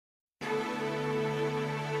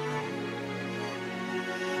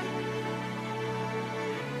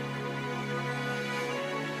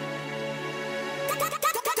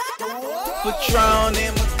Patron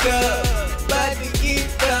in my cup, bout to get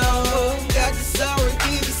down. Got the sour,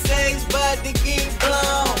 get the sex, bout to get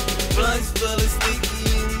blown. Blunts full of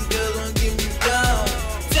sticky and these girls gon' get me down.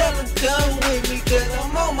 Tell them come with me cause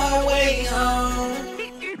I'm on my way home.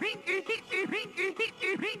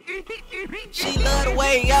 She love the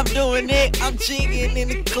way I'm doing it, I'm jigging in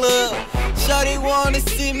the club. Shawty wanna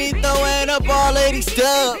see me throwing up all of these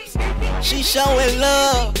dubs. She showing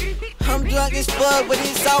love. I'm drunk as fuck, but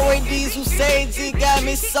it's always diesel sage. It got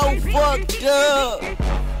me so fucked up.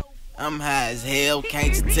 I'm high as hell,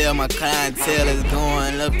 can't you tell my clientele is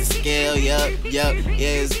going up the scale? Yup, yeah,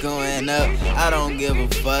 it's going up. I don't give a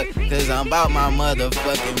fuck, cause I'm about my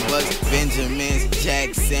motherfucking bucks. Benjamins,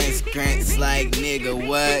 Jacksons, Grants, like nigga,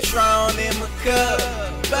 what? Patron in my cup,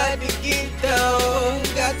 bout to get down.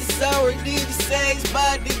 Got the sour, did the sex,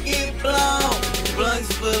 bout to get blown.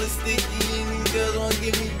 Blunts full of sticky and these girls won't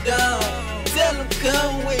get me down. Tell them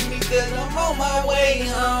come with me cause I'm on my way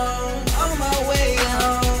home. On my way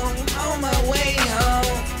home. On my way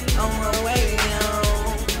home. On my way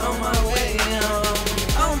home. On my way home.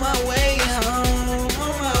 On my way home.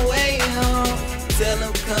 On my way home. Tell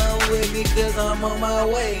them come with me cause I'm on my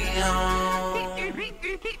way home.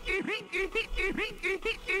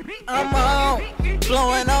 I'm on,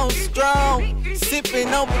 blowing on strong,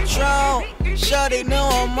 sipping on Patron. Shawty know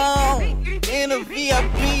I'm on, in a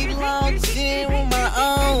VIP lounge, in with my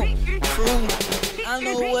own crew. I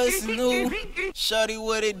know what's new, shawty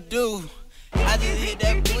what it do. I just hit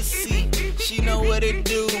that pussy, she know what it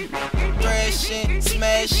do. Thrashing,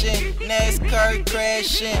 smashing, NASCAR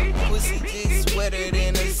crashing. Pussy just wetter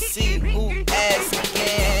than a sea, who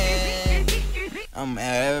asking? I'm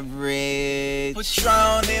average.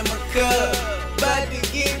 Patron in my cup, bout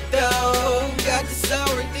to get down. Got the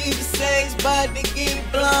sour, need the sex, bout to get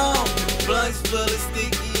blown. Blunts full of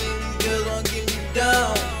sticky and these girls won't get me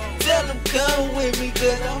down. Tell them come with me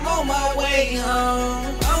cause I'm on my way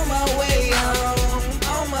home. On my way home.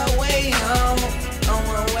 On my way home. On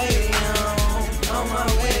my way home. On my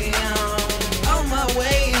way home. On my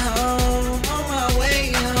way home. On my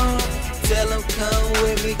way home. Tell them come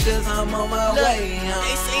with me cause I'm on my way home.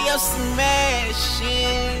 They say I'm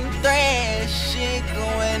smashing, thrashing,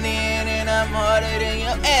 going in and I'm harder than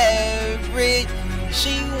your average.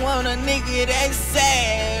 She want a nigga that's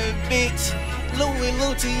savage. Louis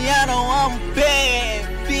Luciano, I'm bad,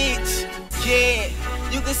 bitch. Yeah,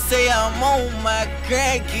 you can say I'm on my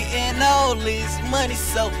grind, getting all this money,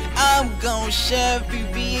 so I'm gon' shove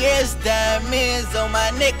BBS diamonds on my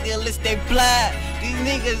necklace, they blind. These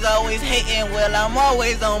niggas always hating, well I'm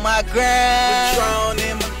always on my grind. Patron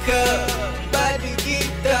in my cup, bout to get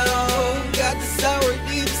down. Got the sour,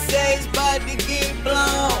 did the sex, bout to get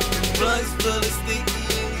blown. Blunts full of sticky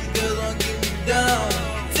and these girls won't get me down.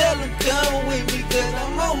 Tell them come with me cause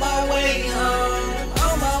I'm on my way home.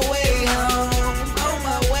 On my way home. On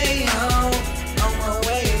my way home. On my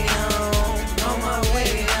way home. On my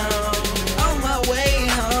way home. On my way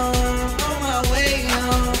home. On my way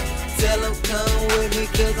home. Tell them come with me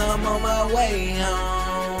cause I'm on my way home.